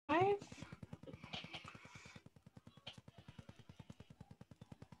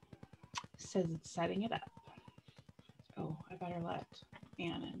says it's setting it up. Oh, I better let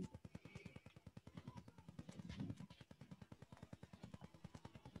Ann in.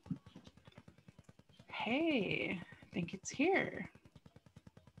 Hey, I think it's here.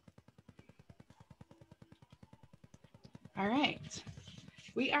 All right.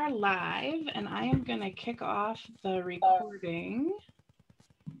 We are live, and I am going to kick off the recording.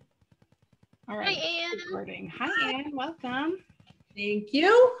 All right. Hi, Ann. Recording. Hi, Ann. Welcome. Thank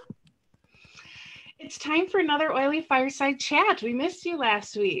you. It's time for another Oily Fireside chat. We missed you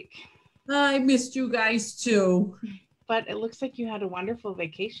last week. I missed you guys too. But it looks like you had a wonderful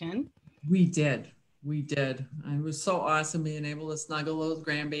vacation. We did. It was so awesome being able to snuggle those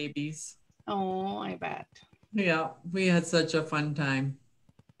grandbabies. Oh, I bet. Yeah, we had such a fun time.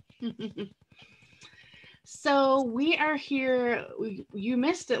 So we are here. You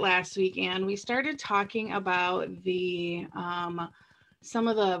missed it last week, Ann. We started talking about the some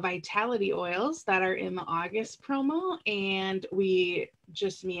of the vitality oils that are in the August promo, and me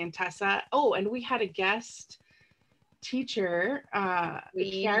and Tessa. Oh, and we had a guest teacher,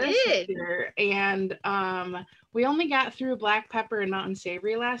 We Kiara's did. sister, and we only got through Black Pepper and Mountain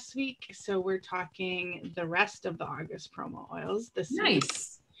Savory last week, so we're talking the rest of the August promo oils this week.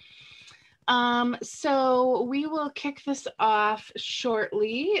 So we will kick this off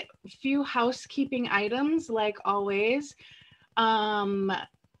shortly. A few housekeeping items, like always. Ann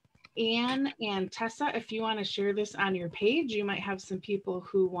and Tessa, if you want to share this on your page, you might have some people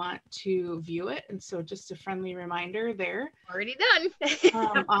who want to view it. And so just a friendly reminder there. Already done.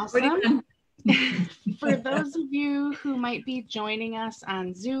 Awesome. Already done. For those of you who might be joining us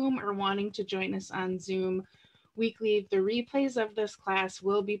on Zoom or wanting to join us on Zoom weekly, the replays of this class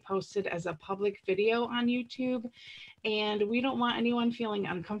will be posted as a public video on YouTube. And we don't want anyone feeling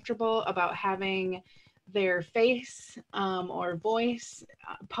uncomfortable about having their face or voice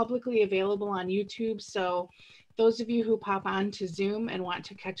publicly available on YouTube. So those of you who pop on to Zoom and want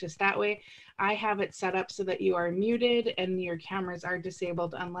to catch us that way, I have it set up so that you are muted and your cameras are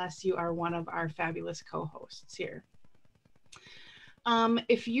disabled unless you are one of our fabulous co-hosts here.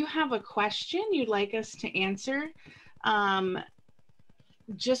 If you have a question you'd like us to answer,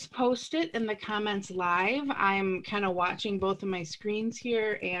 just post it in the comments live. I'm kind of watching both of my screens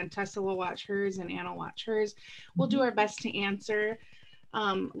here, and Tessa will watch hers and Anna will watch hers. We'll do our best to answer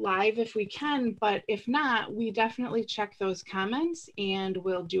live if we can, but if not, we definitely check those comments and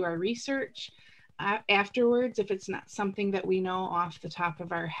we'll do our research afterwards if it's not something that we know off the top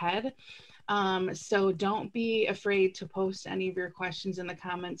of our head. So don't be afraid to post any of your questions in the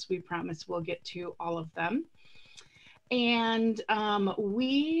comments. We promise we'll get to all of them. And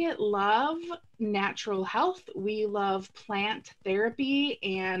we love natural health. We love plant therapy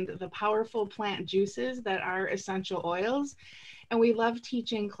and the powerful plant juices that are essential oils. And we love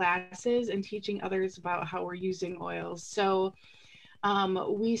teaching classes and teaching others about how we're using oils. So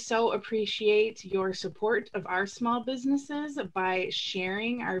we so appreciate your support of our small businesses by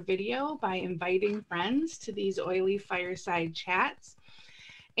sharing our video, by inviting friends to these Oily Fireside chats.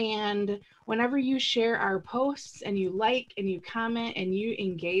 And whenever you share our posts and you like and you comment and you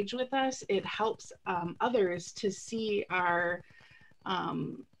engage with us, it helps others to see our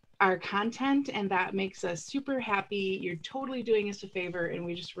content, and that makes us super happy. You're totally doing us a favor, and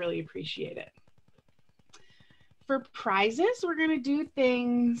we just really appreciate it. For prizes, we're going to do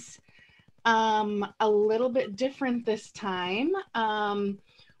things a little bit different this time.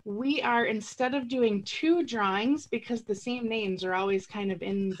 We are, instead of doing two drawings, because the same names are always kind of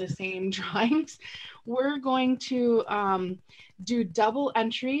in the same drawings, we're going to do double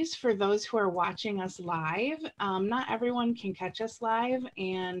entries for those who are watching us live. Not everyone can catch us live,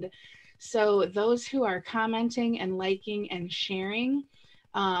 and so those who are commenting and liking and sharing,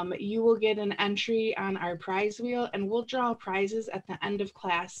 you will get an entry on our prize wheel, and we'll draw prizes at the end of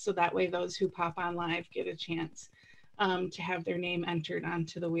class, so that way those who pop on live get a chance to have their name entered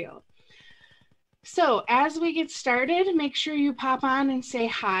onto the wheel. So as we get started, make sure you pop on and say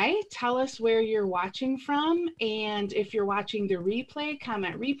hi. Tell us where you're watching from, and if you're watching the replay,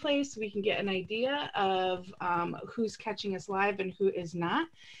 comment replay so we can get an idea of who's catching us live and who is not.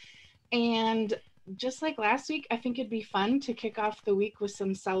 And just like last week, I think it'd be fun to kick off the week with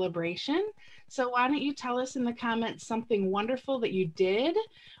some celebration. So why don't you tell us in the comments something wonderful that you did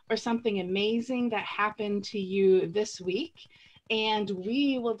or something amazing that happened to you this week, and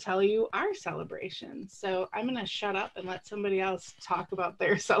we will tell you our celebration. So I'm going to shut up and let somebody else talk about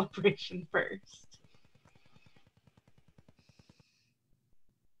their celebration first.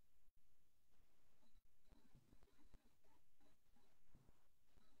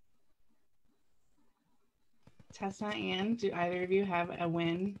 Tessa, Ann, do either of you have a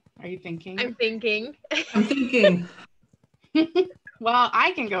win? Are you thinking? I'm thinking. I'm thinking. Well,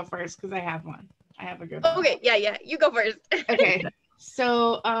 I can go first because I have one. I have a good one. Okay, yeah, you go first. Okay,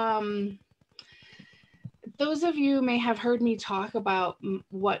 so those of you may have heard me talk about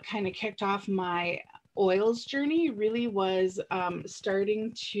what kind of kicked off my oils journey really was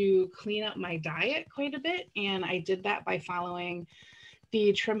starting to clean up my diet quite a bit. And I did that by following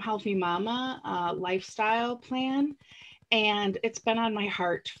the Trim Healthy Mama lifestyle plan. And it's been on my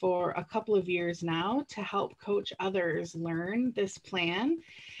heart for a couple of years now to help coach others learn this plan.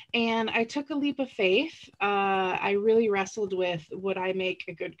 And I took a leap of faith. I really wrestled with, would I make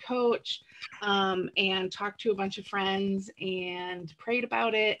a good coach, and talked to a bunch of friends and prayed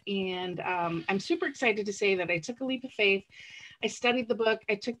about it. And I'm super excited to say that I took a leap of faith. I studied the book,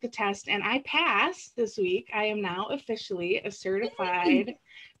 I took the test, and I passed this week. I am now officially a certified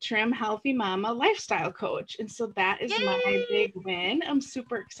Trim Healthy Mama lifestyle coach. And so that is my big win. I'm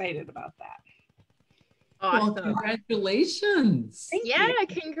super excited about that. Awesome. Well, congratulations. Thank Yeah, you.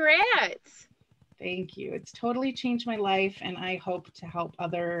 congrats. Thank you. It's totally changed my life, and I hope to help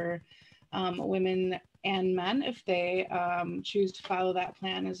other women and men, if they choose to follow that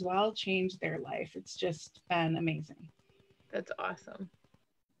plan as well, change their life. It's just been amazing. That's awesome.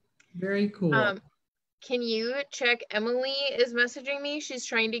 Very cool. Can you check? Emily is messaging me. She's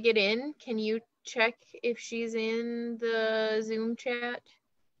trying to get in. Can you check if she's in the Zoom chat?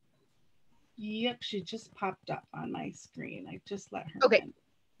 Yep, she just popped up on my screen. I just let her in.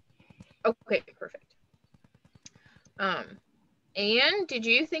 Okay, perfect. Anne, did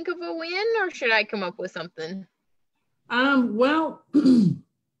you think of a win, or should I come up with something? Well,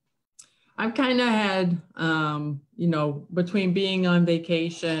 I've kind of had, between being on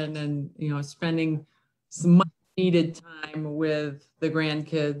vacation and, spending some much needed time with the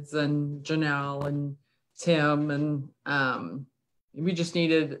grandkids and Janelle and Tim, and we just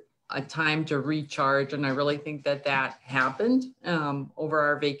needed a time to recharge. And I really think that happened over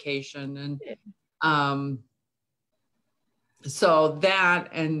our vacation. And so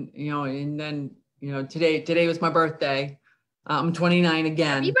that, and then today was my birthday. I'm 29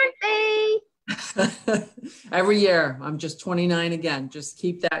 again. Happy birthday! Every year, I'm just 29 again. Just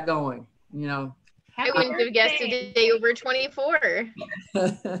keep that going, I wouldn't have guessed today over 24.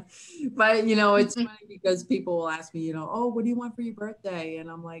 But, it's funny because people will ask me, oh, what do you want for your birthday? And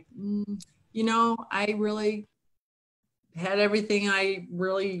I'm like, I really had everything I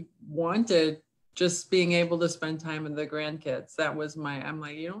really wanted. Just being able to spend time with the grandkids. That was I'm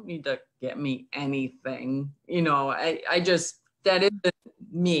like, you don't need to get me anything. That isn't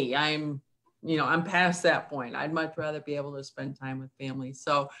me. I'm past that point. I'd much rather be able to spend time with family.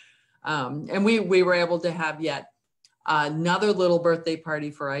 So, and we were able to have yet another little birthday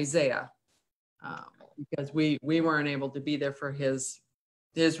party for Isaiah, because we weren't able to be there for his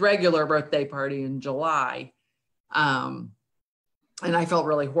regular birthday party in July. And I felt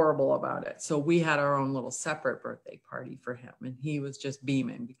really horrible about it. So we had our own little separate birthday party for him. And he was just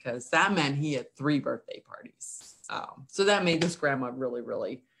beaming because that meant he had 3 birthday parties. So that made this grandma really,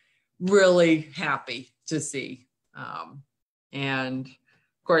 really, really happy to see. And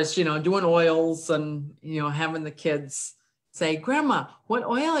of course, doing oils and, having the kids say, Grandma, what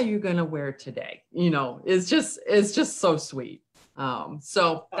oil are you going to wear today? It's just so sweet.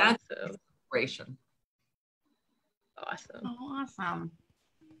 So that's inspiration. Awesome. Oh, awesome.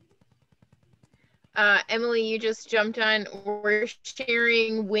 Emily, you just jumped on. We're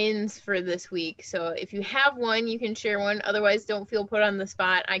sharing wins for this week. So if you have one, you can share one. Otherwise, don't feel put on the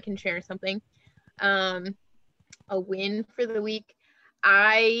spot. I can share something. A win for the week.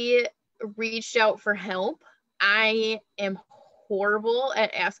 I reached out for help. I am horrible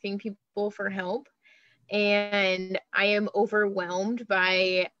at asking people for help. And I am overwhelmed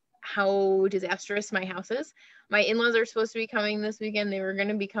by how disastrous my house is. My in-laws are supposed to be coming this weekend. They were going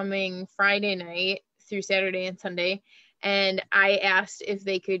to be coming Friday night through Saturday and Sunday. And I asked if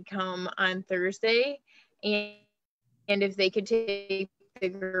they could come on Thursday and if they could take the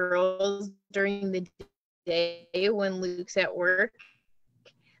girls during the day when Luke's at work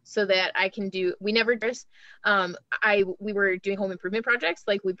so that I can do, we never just, we were doing home improvement projects.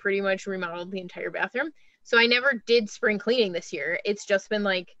 Like we pretty much remodeled the entire bathroom. So I never did spring cleaning this year. It's just been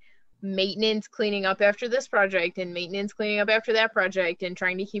like maintenance cleaning up after this project and maintenance cleaning up after that project and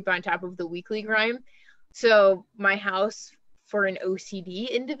trying to keep on top of the weekly grime. So my house for an OCD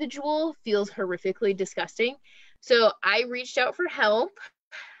individual feels horrifically disgusting. So I reached out for help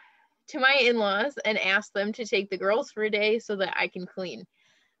to my in-laws and asked them to take the girls for a day so that I can clean.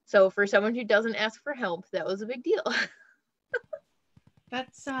 So for someone who doesn't ask for help, that was a big deal.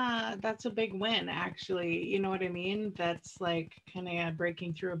 That's a big win, actually. You know what I mean? That's like kind of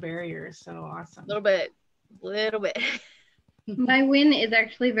breaking through a barrier. So awesome. A little bit. My win is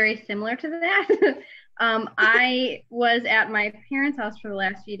actually very similar to that. I was at my parents' house for the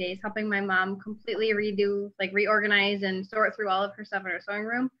last few days, helping my mom completely reorganize and sort through all of her stuff in her sewing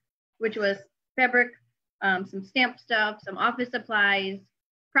room, which was fabric, some stamp stuff, some office supplies,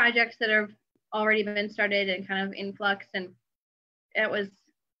 projects that have already been started and kind of in flux. And it was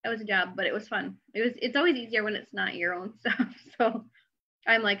a job, but it was fun. It's always easier when it's not your own stuff. So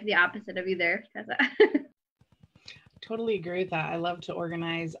I'm like the opposite of you there, Tessa. Totally agree with that. I love to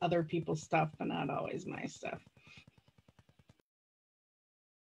organize other people's stuff, but not always my stuff.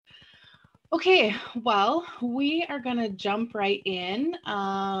 Okay, well, we are going to jump right in.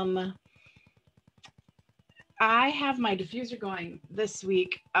 I have my diffuser going this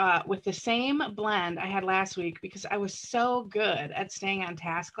week with the same blend I had last week because I was so good at staying on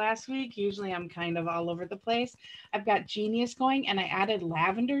task last week. Usually I'm kind of all over the place. I've got Genius going and I added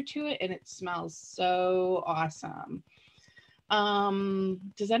lavender to it and it smells so awesome.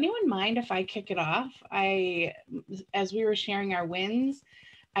 Does anyone mind if I kick it off? As we were sharing our wins,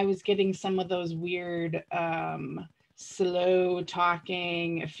 I was getting some of those weird slow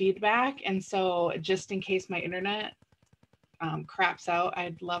talking feedback. And so just in case my internet craps out,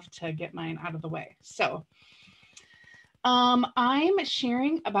 I'd love to get mine out of the way. So I'm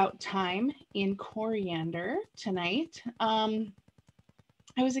sharing about thyme in coriander tonight. I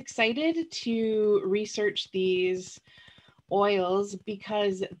was excited to research these oils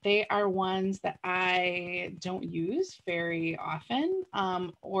because they are ones that I don't use very often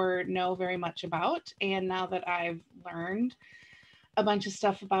or know very much about. And now that I've learned a bunch of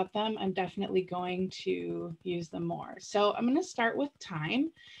stuff about them, I'm definitely going to use them more. So I'm going to start with thyme.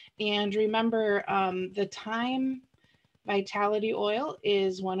 And remember, the thyme Vitality Oil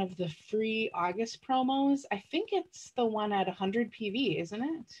is one of the free August promos. I think it's the one at 100 PV, isn't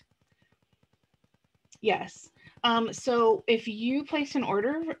it? Yes. So if you place an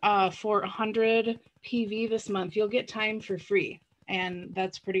order for 100 PV this month, you'll get thyme for free. And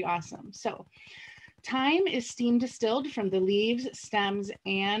that's pretty awesome. So thyme is steam distilled from the leaves, stems,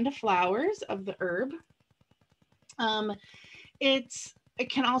 and flowers of the herb. It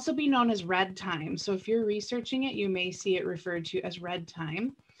can also be known as red thyme. So if you're researching it, you may see it referred to as red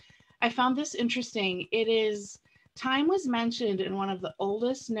thyme. I found this interesting. Thyme was mentioned in one of the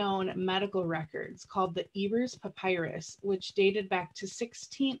oldest known medical records called the Ebers Papyrus, which dated back to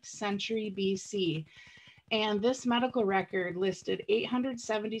 16th century BC. And this medical record listed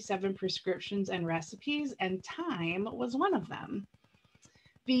 877 prescriptions and recipes, and thyme was one of them.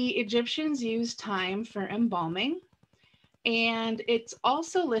 The Egyptians used thyme for embalming, and it's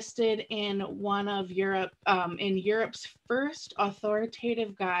also listed in one of Europe's first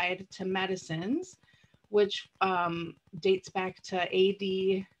authoritative guide to medicines, which dates back to AD,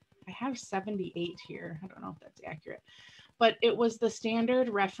 I have 78 here. I don't know if that's accurate, but it was the standard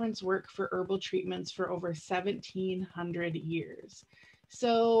reference work for herbal treatments for over 1700 years.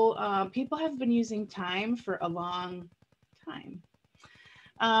 So people have been using thyme for a long time.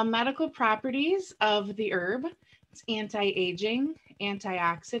 Medical properties of the herb: it's anti-aging,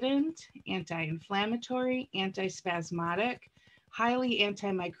 antioxidant, anti-inflammatory, antispasmodic, highly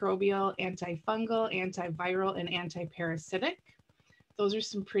antimicrobial, antifungal, antiviral, and antiparasitic. Those are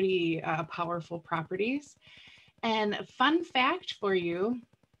some pretty powerful properties. And fun fact for you,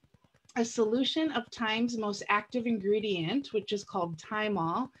 a solution of thyme's most active ingredient, which is called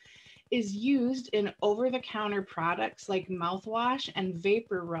thymol, is used in over-the-counter products like mouthwash and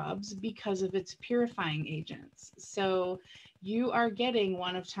vapor rubs because of its purifying agents. So you are getting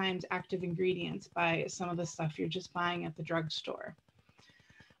one of thyme's active ingredients by some of the stuff you're just buying at the drugstore.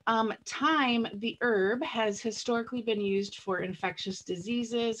 Thyme, the herb, has historically been used for infectious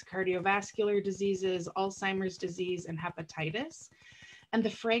diseases, cardiovascular diseases, Alzheimer's disease, and hepatitis. And the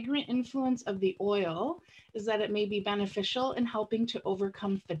fragrant influence of the oil is that it may be beneficial in helping to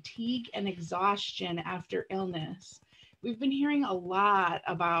overcome fatigue and exhaustion after illness. We've been hearing a lot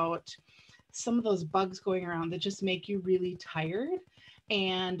about some of those bugs going around that just make you really tired.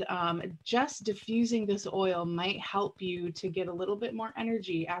 And just diffusing this oil might help you to get a little bit more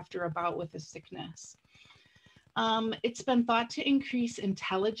energy after a bout with a sickness. It's been thought to increase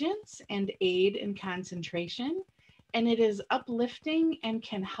intelligence and aid in concentration, and it is uplifting and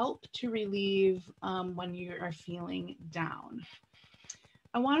can help to relieve when you are feeling down.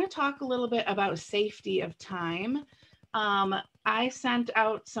 I want to talk a little bit about safety of thyme. I sent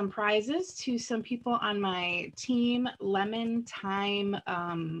out some prizes to some people on my team, lemon thyme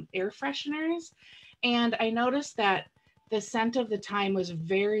air fresheners. And I noticed that The scent of the thyme was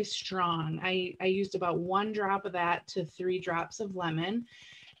very strong. I used about 1 drop of that to 3 drops of lemon.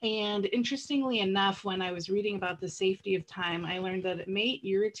 And interestingly enough, when I was reading about the safety of thyme, I learned that it may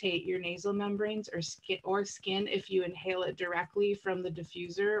irritate your nasal membranes or skin if you inhale it directly from the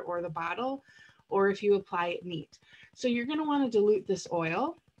diffuser or the bottle, or if you apply it neat. So you're going to want to dilute this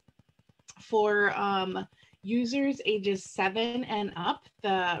oil. For users ages 7 and up,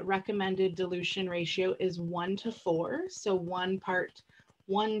 the recommended dilution ratio is 1:4. So 1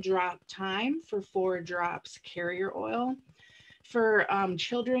 drop thyme for 4 drops carrier oil. For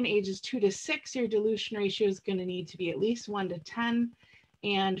children ages 2 to 6, your dilution ratio is going to need to be at least 1:10.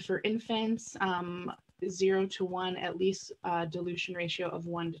 And for infants, 0 to 1, at least a dilution ratio of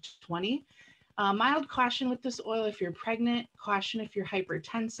 1:20. Mild caution with this oil if you're pregnant, caution if you're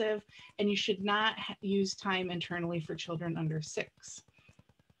hypertensive, and you should not use thyme internally for children under 6.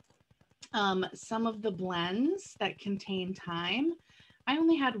 Some of the blends that contain thyme, I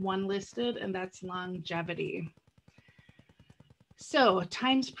only had 1 listed, and that's longevity. So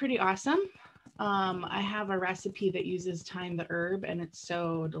thyme's pretty awesome. I have a recipe that uses thyme, the herb, and it's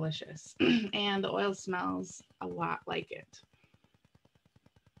so delicious. And the oil smells a lot like it.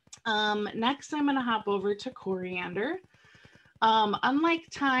 Next, I'm going to hop over to coriander. Unlike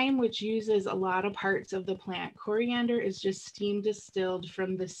thyme, which uses a lot of parts of the plant, coriander is just steam distilled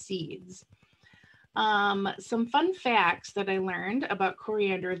from the seeds. Some fun facts that I learned about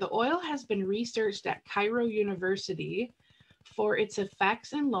coriander: the oil has been researched at Cairo University for its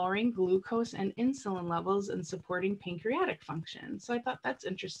effects in lowering glucose and insulin levels and supporting pancreatic function. So I thought that's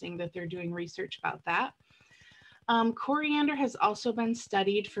interesting that they're doing research about that. Coriander has also been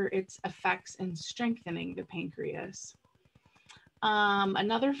studied for its effects in strengthening the pancreas.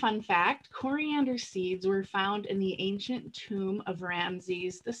 Another fun fact: coriander seeds were found in the ancient tomb of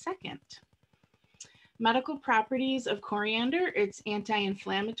Ramses II. Medical properties of coriander: it's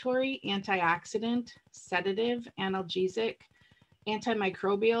anti-inflammatory, antioxidant, sedative, analgesic,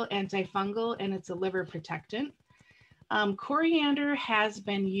 antimicrobial, antifungal, and it's a liver protectant. Coriander has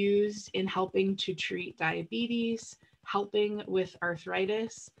been used in helping to treat diabetes, helping with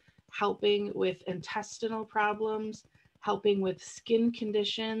arthritis, helping with intestinal problems, helping with skin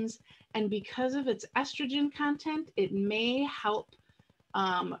conditions, and because of its estrogen content, it may help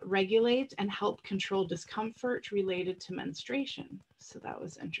regulate and help control discomfort related to menstruation. So that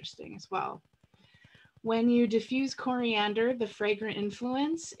was interesting as well. When you diffuse coriander, the fragrant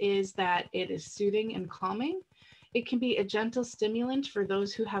influence is that it is soothing and calming. It can be a gentle stimulant for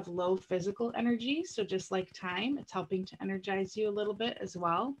those who have low physical energy. So just like thyme, it's helping to energize you a little bit as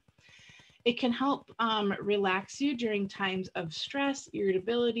well. It can help relax you during times of stress,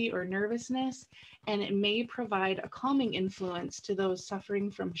 irritability, or nervousness, and it may provide a calming influence to those suffering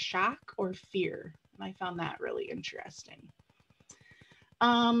from shock or fear. And I found that really interesting.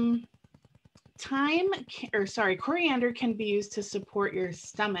 Coriander can be used to support your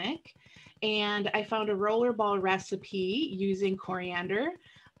stomach. And I found a rollerball recipe using coriander.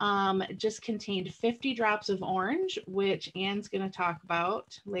 Just contained 50 drops of orange, which Anne's going to talk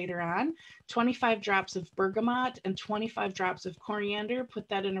about later on, 25 drops of bergamot, and 25 drops of coriander. Put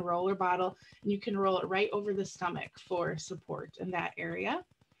that in a roller bottle, and you can roll it right over the stomach for support in that area.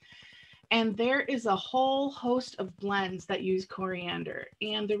 And there is a whole host of blends that use coriander.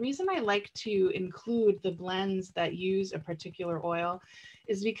 And the reason I like to include the blends that use a particular oil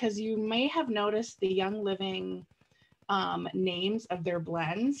is because you may have noticed the Young Living names of their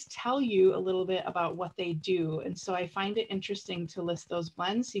blends tell you a little bit about what they do. And so I find it interesting to list those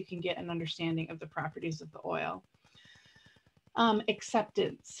blends so you can get an understanding of the properties of the oil.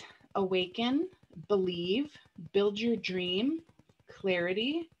 Acceptance, awaken, believe, build your dream,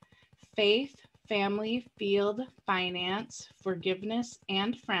 clarity, faith, family, field, finance, forgiveness,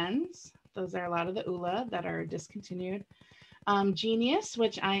 and friends. Those are a lot of the ULA that are discontinued. Genius,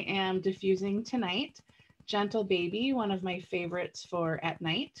 which I am diffusing tonight. Gentle Baby, one of my favorites for at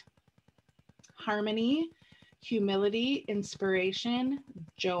night. Harmony, humility, inspiration,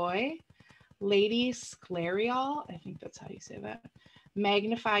 joy. Lady Scleriol, I think that's how you say that.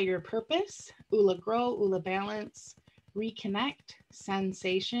 Magnify your purpose. Ula Grow, Ula Balance. Reconnect,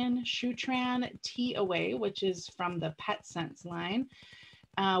 Sensation, Shutran, Tea Away, which is from the Pet Scents line.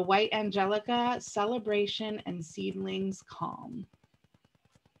 White Angelica, Celebration, and Seedlings Calm.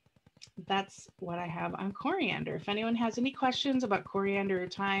 That's what I have on coriander. If anyone has any questions about coriander or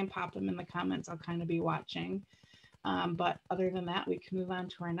thyme, pop them in the comments. I'll kind of be watching. But other than that, we can move on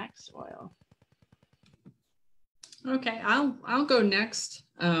to our next oil. Okay, I'll go next.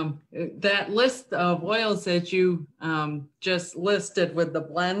 That list of oils that you just listed with the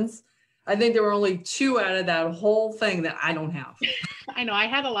blends, I think there were only 2 out of that whole thing that I don't have. I know, I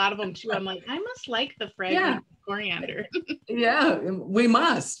had a lot of them too. I'm like, I must like the fragrance of coriander. Yeah, we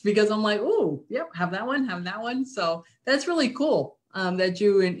must, because I'm like, oh, yep, have that one. So that's really cool that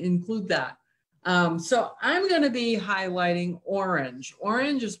you include that. So I'm going to be highlighting orange.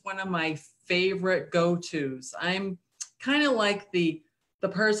 Orange is one of my favorite go-tos. I'm kind of like the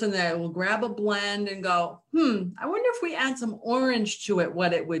person that will grab a blend and go, I wonder if we add some orange to it,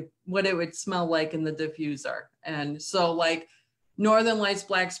 what it would smell like in the diffuser. And so like Northern Lights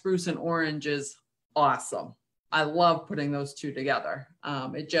Black Spruce and orange is awesome. I love putting those 2 together.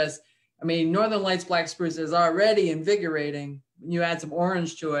 Northern Lights Black Spruce is already invigorating. You add some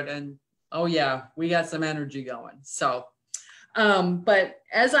orange to it and oh yeah, we got some energy going. So, but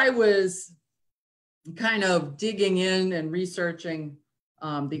as I was kind of digging in and researching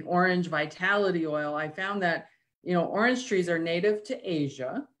the orange vitality oil, I found that, orange trees are native to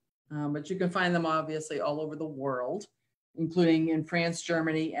Asia, but you can find them obviously all over the world, including in France,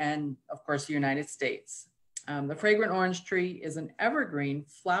 Germany, and of course, the United States. The fragrant orange tree is an evergreen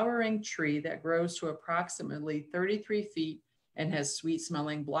flowering tree that grows to approximately 33 feet and has sweet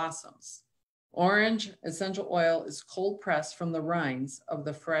smelling blossoms. Orange essential oil is cold pressed from the rinds of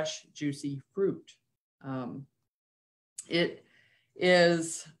the fresh, juicy fruit. It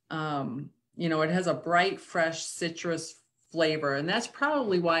is, it has a bright, fresh citrus flavor, and that's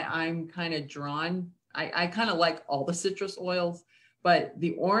probably why I'm kind of drawn. I kind of like all the citrus oils, but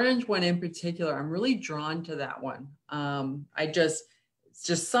the orange one in particular, I'm really drawn to that one. It's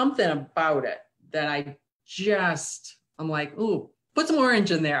just something about it that I'm like, ooh, put some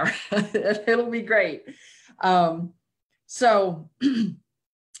orange in there. It'll be great. So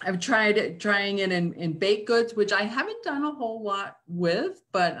I've trying it in baked goods, which I haven't done a whole lot with,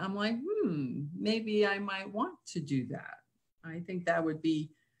 but I'm like, maybe I might want to do that. I think that would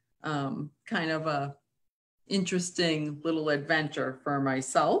be kind of a interesting little adventure for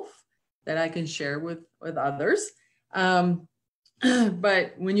myself that I can share with others.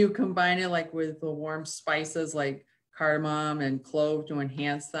 But when you combine it like with the warm spices like cardamom and clove to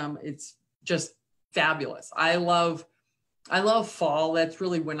enhance them, it's just fabulous. I love fall. That's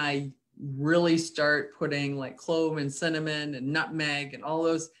really when I really start putting like clove and cinnamon and nutmeg and all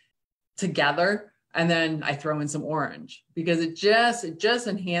those together. And then I throw in some orange because it just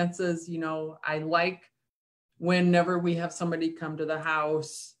enhances, I like whenever we have somebody come to the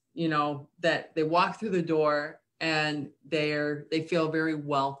house, that they walk through the door and they feel very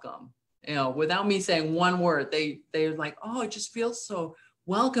welcome, without me saying one word, they're like, oh, it just feels so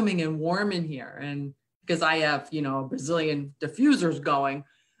welcoming and warm in here. And because I have, a bazillion diffusers going,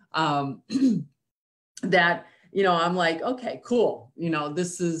 that, I'm like, okay, cool.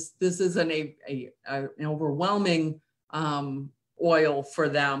 This is an overwhelming oil for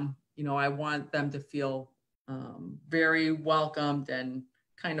them. I want them to feel very welcomed and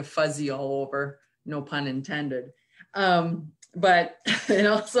kind of fuzzy all over, no pun intended. But it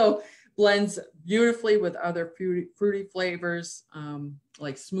also blends beautifully with other fruity flavors,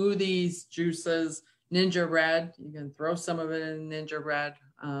 like smoothies, juices, Ninja Red. You can throw some of it in Ninja Red.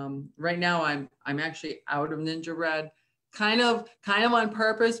 Right now I'm actually out of Ninja Red, kind of on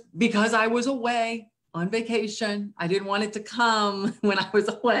purpose because I was away on vacation. I didn't want it to come when I was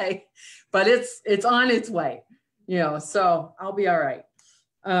away, but it's on its way, so I'll be all right.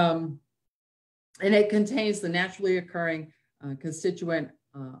 And it contains the naturally occurring constituent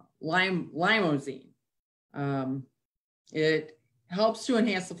limousine. It helps to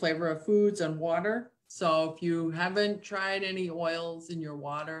enhance the flavor of foods and water. So if you haven't tried any oils in your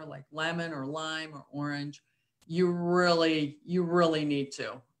water like lemon or lime or orange, you really need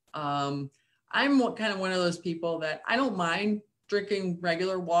to. I'm kind of one of those people that I don't mind drinking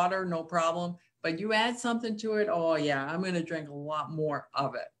regular water, no problem. But you add something to it, oh yeah, I'm going to drink a lot more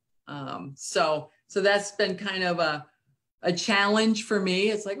of it. So that's been kind of a challenge for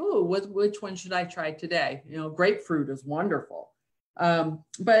me. It's like, oh, which one should I try today? Grapefruit is wonderful.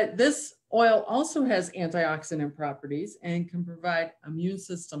 But this oil also has antioxidant properties and can provide immune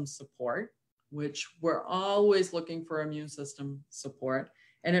system support, which we're always looking for immune system support.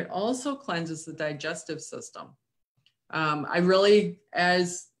 And it also cleanses the digestive system. I really,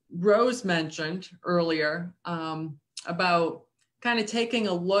 as Rose mentioned earlier, about kind of taking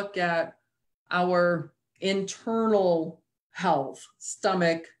a look at our internal health,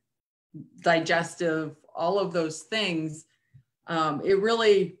 stomach, digestive, all of those things.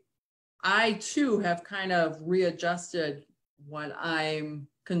 I too have kind of readjusted what I'm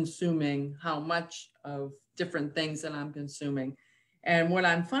consuming, how much of different things that I'm consuming. And what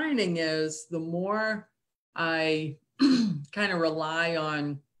I'm finding is the more I kind of rely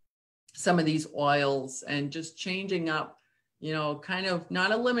on some of these oils and just changing up, you know, kind of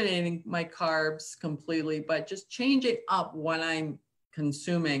not eliminating my carbs completely, but just changing up what I'm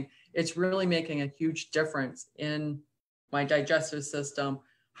consuming. It's really making a huge difference in my digestive system,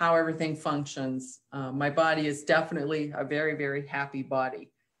 how everything functions. My body is definitely a very, very happy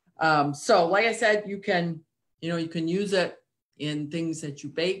body. So like I said, you can use it in things that you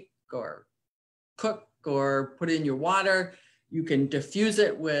bake or cook or put in your water. You can diffuse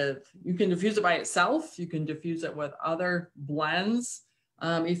it by itself. You can diffuse it with other blends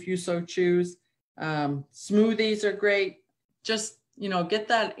if you so choose. Smoothies are great. Just, you know, get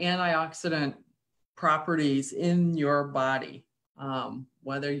that antioxidant properties in your body,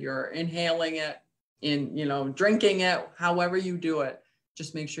 whether you're inhaling it, drinking it, however you do it,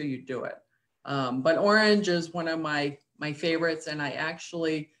 just make sure you do it. But orange is one of my favorites, and I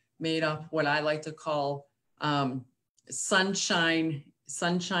actually made up what I like to call sunshine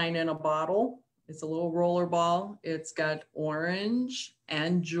in a bottle. It's a little roller ball. It's got orange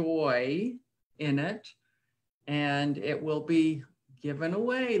and joy in it, and it will be given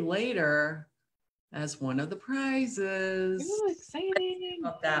away later as one of the prizes. Ooh, exciting.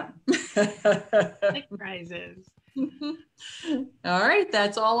 About that. Like prizes. All right,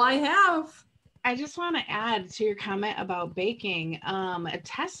 that's all I have. I just want to add to your comment about baking.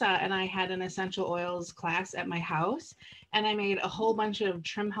 Tessa and I had an essential oils class at my house, and I made a whole bunch of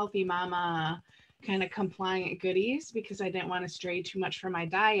Trim Healthy Mama kind of compliant goodies because I didn't want to stray too much from my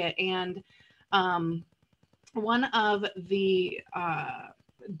diet. And one of the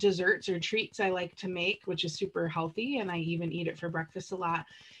desserts or treats I like to make, which is super healthy, and I even eat it for breakfast a lot,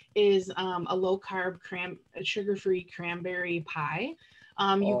 is a low carb sugar-free cranberry pie.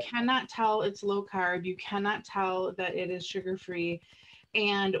 You cannot tell it's low carb. You cannot tell that it is sugar-free.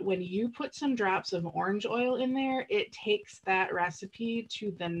 And when you put some drops of orange oil in there, it takes that recipe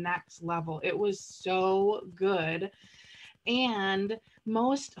to the next level. It was so good. And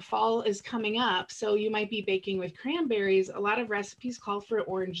most fall is coming up, so you might be baking with cranberries. A lot of recipes call for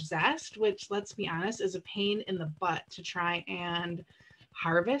orange zest, which, let's be honest, is a pain in the butt to try and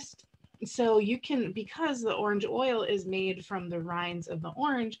harvest. So you can, because the orange oil is made from the rinds of the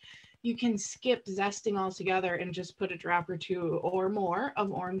orange, you can skip zesting altogether and just put a drop or two or more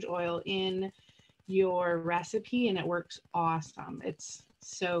of orange oil in your recipe, and it works awesome. It's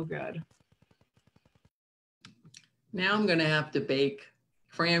so good. Now I'm going to have to bake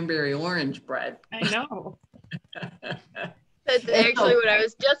cranberry orange bread. I know. That's actually what I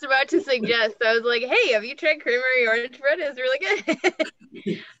was just about to suggest. I was like, hey, have you tried cranberry orange bread? It's really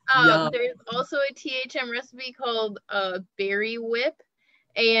good. There's also a THM recipe called Berry Whip,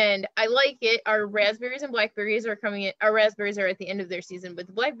 and I like it. Our raspberries and blackberries are coming in. Our raspberries are at the end of their season, but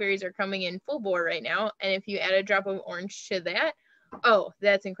the blackberries are coming in full bore right now. And if you add a drop of orange to that, oh,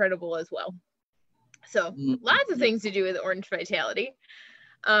 that's incredible as well. So lots of things to do with orange vitality.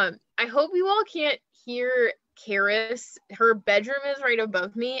 I hope you all can't hear Karis. Her bedroom is right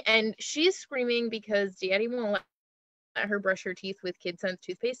above me, and she's screaming because Daddy won't let her brush her teeth with Kid Sense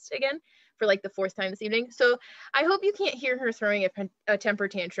toothpaste again for like the 4th time this evening. So I hope you can't hear her throwing a temper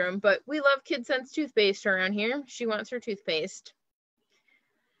tantrum, but we love Kid Sense toothpaste around here. She wants her toothpaste.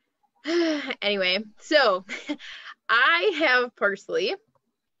 Anyway, so I have parsley.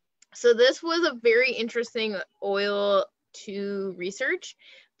 So this was a very interesting oil to research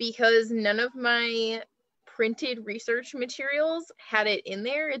because none of my printed research materials had it in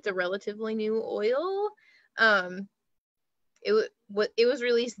there. It's a relatively new oil. It was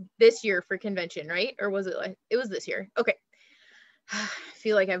released this year for convention, right? Or was it like, it was this year? Okay. I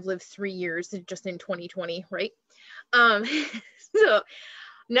feel like I've lived 3 years just in 2020, right? So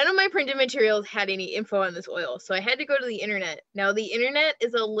none of my printed materials had any info on this oil, so I had to go to the internet. Now, the internet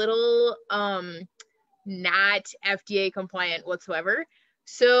is a little not FDA compliant whatsoever,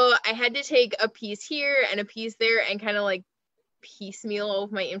 so I had to take a piece here and a piece there and kind of like piecemeal all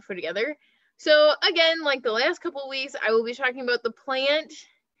of my info together. So again, like the last couple of weeks, I will be talking about the plant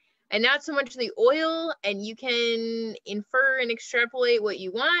and not so much the oil, and you can infer and extrapolate what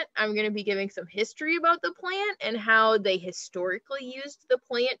you want. I'm going to be giving some history about the plant and how they historically used the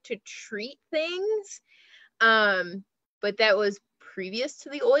plant to treat things. But that was previous to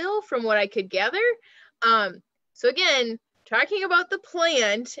the oil from what I could gather. So again, talking about the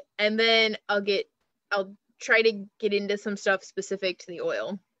plant, and then I'll try to get into some stuff specific to the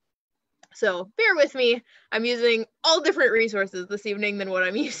oil. So bear with me. I'm using all different resources this evening than what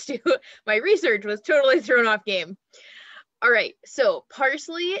I'm used to. My research was totally thrown off game. All right, so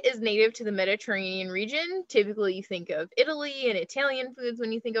parsley is native to the Mediterranean region. Typically, you think of Italy and Italian foods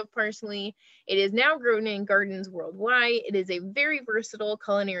when you think of parsley. It is now grown in gardens worldwide. It is a very versatile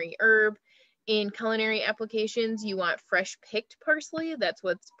culinary herb. In culinary applications, you want fresh picked parsley. That's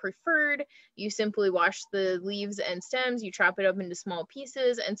what's preferred. You simply wash the leaves and stems, you chop it up into small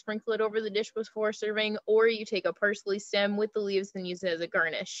pieces and sprinkle it over the dish before serving, or you take a parsley stem with the leaves and use it as a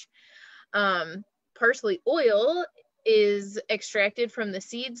garnish. Parsley oil is extracted from the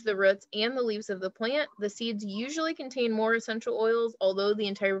seeds, the roots, and the leaves of the plant. The seeds usually contain more essential oils, although the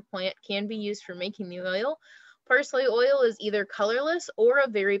entire plant can be used for making the oil. Parsley oil is either colorless or a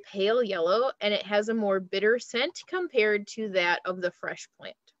very pale yellow, and it has a more bitter scent compared to that of the fresh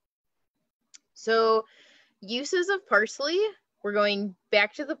plant. So, uses of parsley, we're going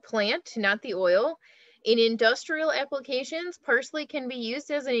back to the plant, not the oil. In industrial applications, parsley can be used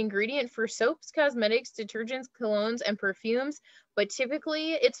as an ingredient for soaps, cosmetics, detergents, colognes, and perfumes, but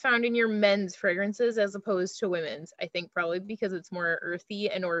typically it's found in your men's fragrances as opposed to women's. I think probably because it's more earthy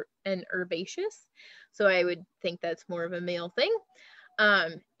and herbaceous. So I would think that's more of a male thing.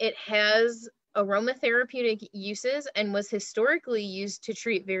 It has aromatherapeutic uses and was historically used to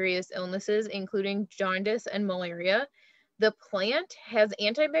treat various illnesses, including jaundice and malaria. The plant has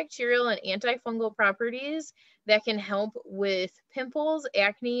antibacterial and antifungal properties that can help with pimples,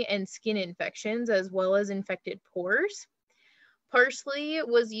 acne, and skin infections, as well as infected pores. Parsley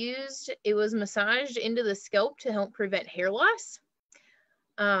was used, it was massaged into the scalp to help prevent hair loss.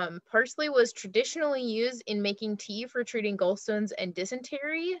 Parsley was traditionally used in making tea for treating gallstones and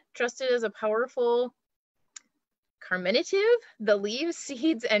dysentery, trusted as a powerful carminative. The leaves,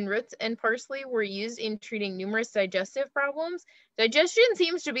 seeds, and roots and parsley were used in treating numerous digestive problems. Digestion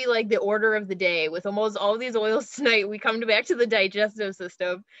seems to be like the order of the day. With almost all of these oils tonight, we come back to the digestive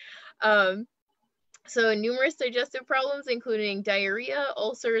system. So numerous digestive problems, including diarrhea,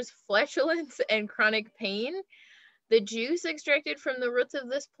 ulcers, flatulence, and chronic pain. The juice extracted from the roots of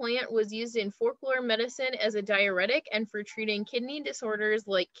this plant was used in folklore medicine as a diuretic and for treating kidney disorders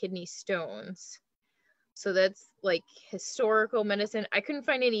like kidney stones. So that's like historical medicine. I couldn't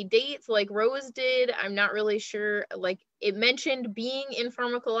find any dates like Rose did. I'm not really sure. Like it mentioned being in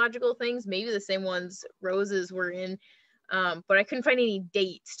pharmacological things, maybe the same ones Rose's were in, but I couldn't find any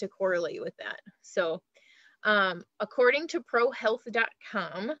dates to correlate with that. So according to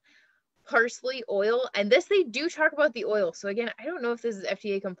prohealth.com, parsley oil, and this they do talk about the oil. So again, I don't know if this is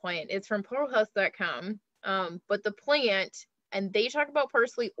FDA compliant. It's from prohealth.com, but the plant, and they talk about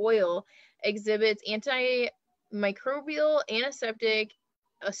parsley oil, exhibits antimicrobial, antiseptic,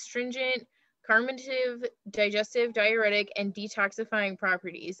 astringent, carminative, digestive, diuretic, and detoxifying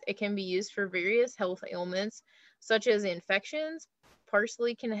properties. It can be used for various health ailments, such as infections.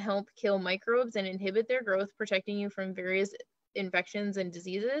 Parsley can help kill microbes and inhibit their growth, protecting you from various infections and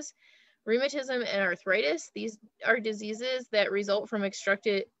diseases. Rheumatism and arthritis, these are diseases that result from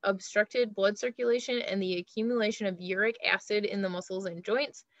obstructed blood circulation and the accumulation of uric acid in the muscles and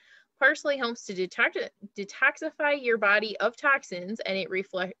joints. Parsley helps to detoxify your body of toxins, and it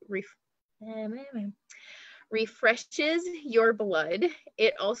refreshes your blood.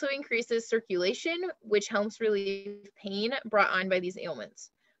 It also increases circulation, which helps relieve pain brought on by these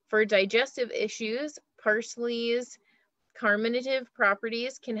ailments. For digestive issues, parsley's carminative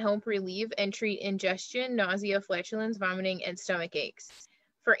properties can help relieve and treat ingestion, nausea, flatulence, vomiting, and stomach aches.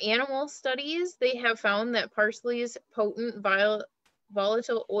 For animal studies, they have found that parsley's potent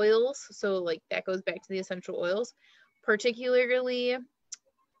volatile oils, so like that goes back to the essential oils, particularly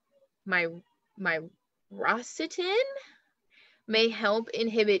myrostatin, may help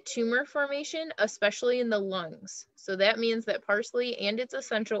inhibit tumor formation, especially in the lungs. So that means that parsley and its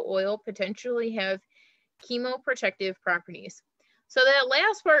essential oil potentially have chemoprotective properties. So that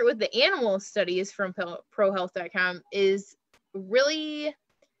last part with the animal studies from prohealth.com is really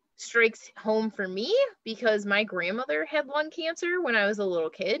strikes home for me because my grandmother had lung cancer when I was a little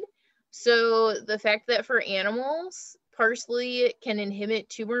kid. So the fact that for animals, parsley can inhibit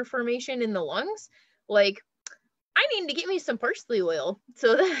tumor formation in the lungs, like I need to get me some parsley oil.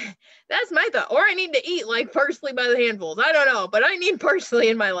 So that's my thought. Or I need to eat like parsley by the handfuls. I don't know, but I need parsley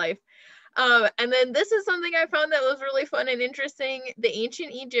in my life. And then this is something I found that was really fun and interesting. The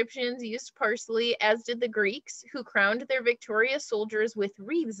ancient Egyptians used parsley, as did the Greeks, who crowned their victorious soldiers with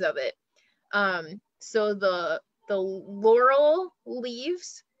wreaths of it. So the laurel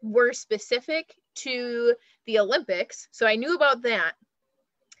leaves were specific to the Olympics, so I knew about that.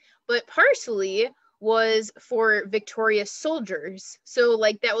 But parsley was for victorious soldiers. So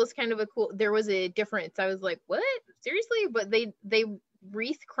like that was kind of a cool, there was a difference. I was like, what? Seriously? But they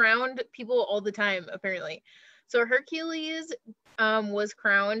wreath crowned people all the time, apparently. So Hercules was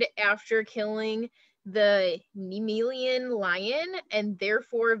crowned after killing the Nemelian lion, and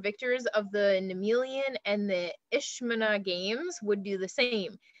therefore victors of the Nemelian and the Isthmian games would do the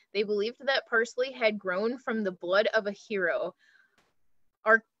same. They believed that Parsley had grown from the blood of a hero.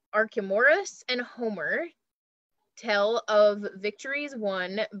 Archemorus and Homer tell of victories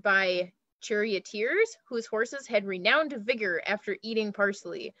won by charioteers whose horses had renowned vigor after eating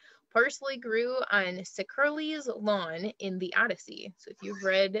parsley. Parsley grew on Cercyles' lawn in the Odyssey. So if you've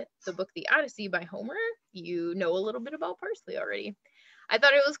read the book The Odyssey by Homer, you know a little bit about parsley already. I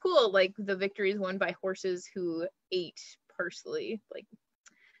thought it was cool, like the victories won by horses who ate parsley. Like,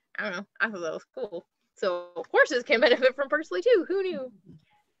 I don't know, I thought that was cool. So horses can benefit from parsley too. Who knew?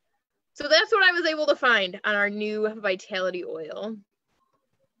 So that's what I was able to find on our new Vitality oil.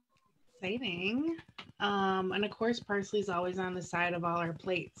 Exciting. And of course, parsley's always on the side of all our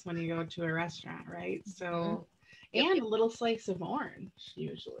plates when you go to a restaurant, right? So, and a little slice of orange,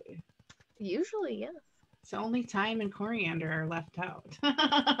 usually. Usually, yes. So only thyme and coriander are left out.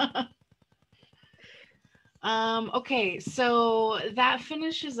 Okay, so that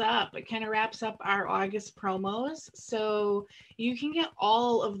finishes up. It kind of wraps up our August promos. So you can get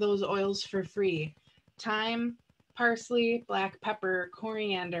all of those oils for free. Thyme, parsley, black pepper,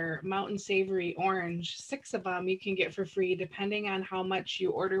 coriander, mountain savory, orange, 6 of them you can get for free depending on how much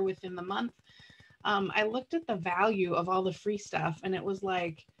you order within the month. I looked at the value of all the free stuff and it was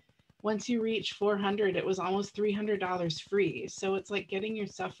like, once you reach 400, it was almost $300 free. So it's like getting your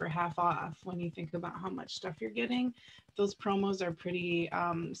stuff for half off when you think about how much stuff you're getting. Those promos are pretty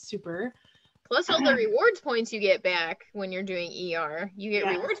super. Plus all the rewards points you get back when you're doing ER. You get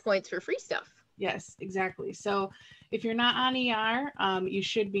rewards points for free stuff. Yes, exactly. So if you're not on ER, you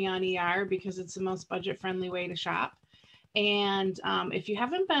should be on ER because it's the most budget-friendly way to shop. And if you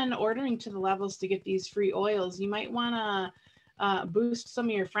haven't been ordering to the levels to get these free oils, you might want to boost some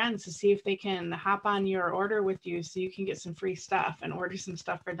of your friends to see if they can hop on your order with you so you can get some free stuff and order some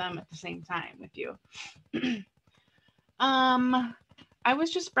stuff for them at the same time with you. I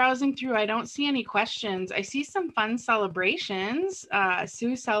was just browsing through. I don't see any questions. I see some fun celebrations.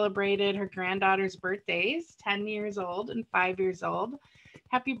 Sue celebrated her granddaughter's birthdays, 10 years old and 5 years old.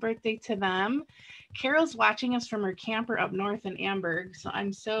 Happy birthday to them. Carol's watching us from her camper up north in Amberg, so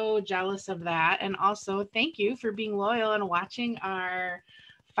I'm so jealous of that. And also, thank you for being loyal and watching our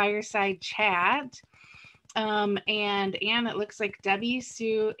Fireside chat. And Anne, it looks like Debbie,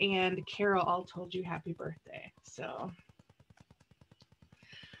 Sue, and Carol all told you happy birthday. So,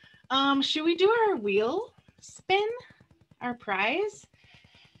 should we do our wheel spin, our prize?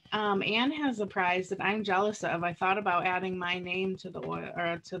 Anne has a prize that I'm jealous of. I thought about adding my name to the oil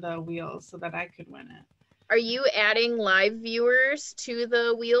or to the wheel so that I could win it. Are you adding live viewers to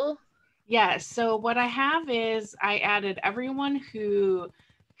the wheel? Yes. So what I have is I added everyone who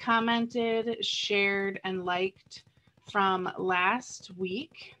commented, shared, and liked from last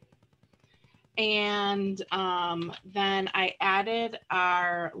week. And then I added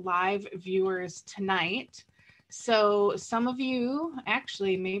our live viewers tonight. So some of you,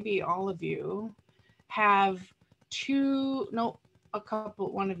 actually maybe all of you, have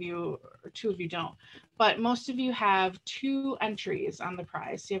one of you or 2 of you don't, but most of you have 2 entries on the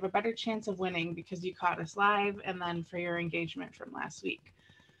prize. So you have a better chance of winning because you caught us live and then for your engagement from last week.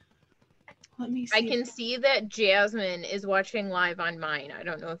 Let me see. I can see that Jasmine is watching live on mine. I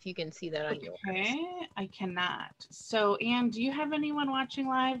don't know if you can see that on yours. Okay, I cannot. So Anne, do you have anyone watching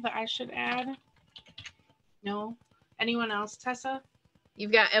live that I should add? No? Anyone else, Tessa?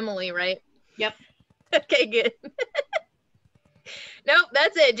 You've got Emily, right? Yep. Okay, good. Nope,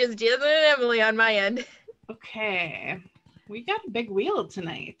 that's it. Just Jasmine and Emily on my end. Okay. We got a big wheel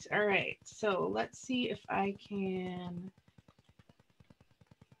tonight. All right. So let's see if I can.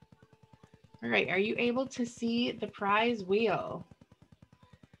 All right. Are you able to see the prize wheel?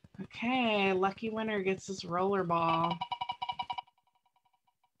 Okay. Lucky winner gets this roller ball.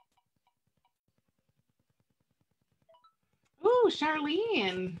 Ooh,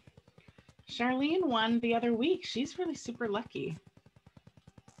 Charlene. Charlene won the other week. She's really super lucky.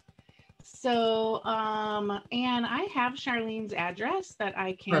 So, and I have Charlene's address that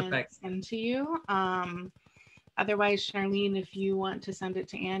I can send to you. Otherwise, Charlene, if you want to send it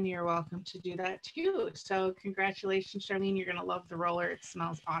to Anne, you're welcome to do that too. So congratulations, Charlene. You're going to love the roller. It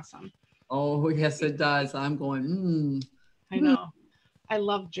smells awesome. Oh, yes, it does. I'm going, I know. I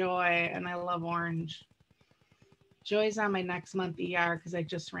love Joy and I love orange. Joy's on my next month ER because I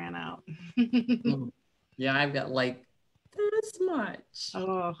just ran out. Yeah, I've got like this much.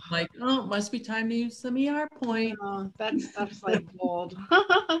 Oh, like, oh, must be time to use some ER point. That stuff's like gold.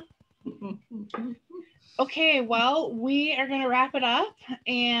 Okay, well, we are going to wrap it up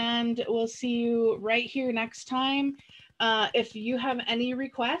and we'll see you right here next time. If you have any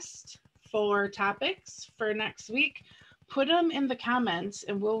requests for topics for next week, put them in the comments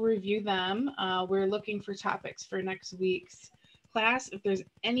and we'll review them. We're looking for topics for next week's class. If there's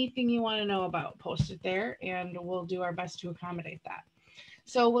anything you want to know about, post it there and we'll do our best to accommodate that.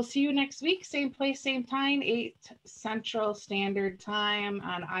 So we'll see you next week, same place, same time, 8 Central Standard Time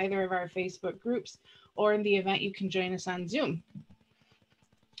on either of our Facebook groups, or in the event you can join us on Zoom.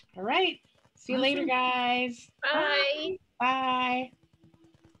 All right. See you later, guys. Bye. Bye.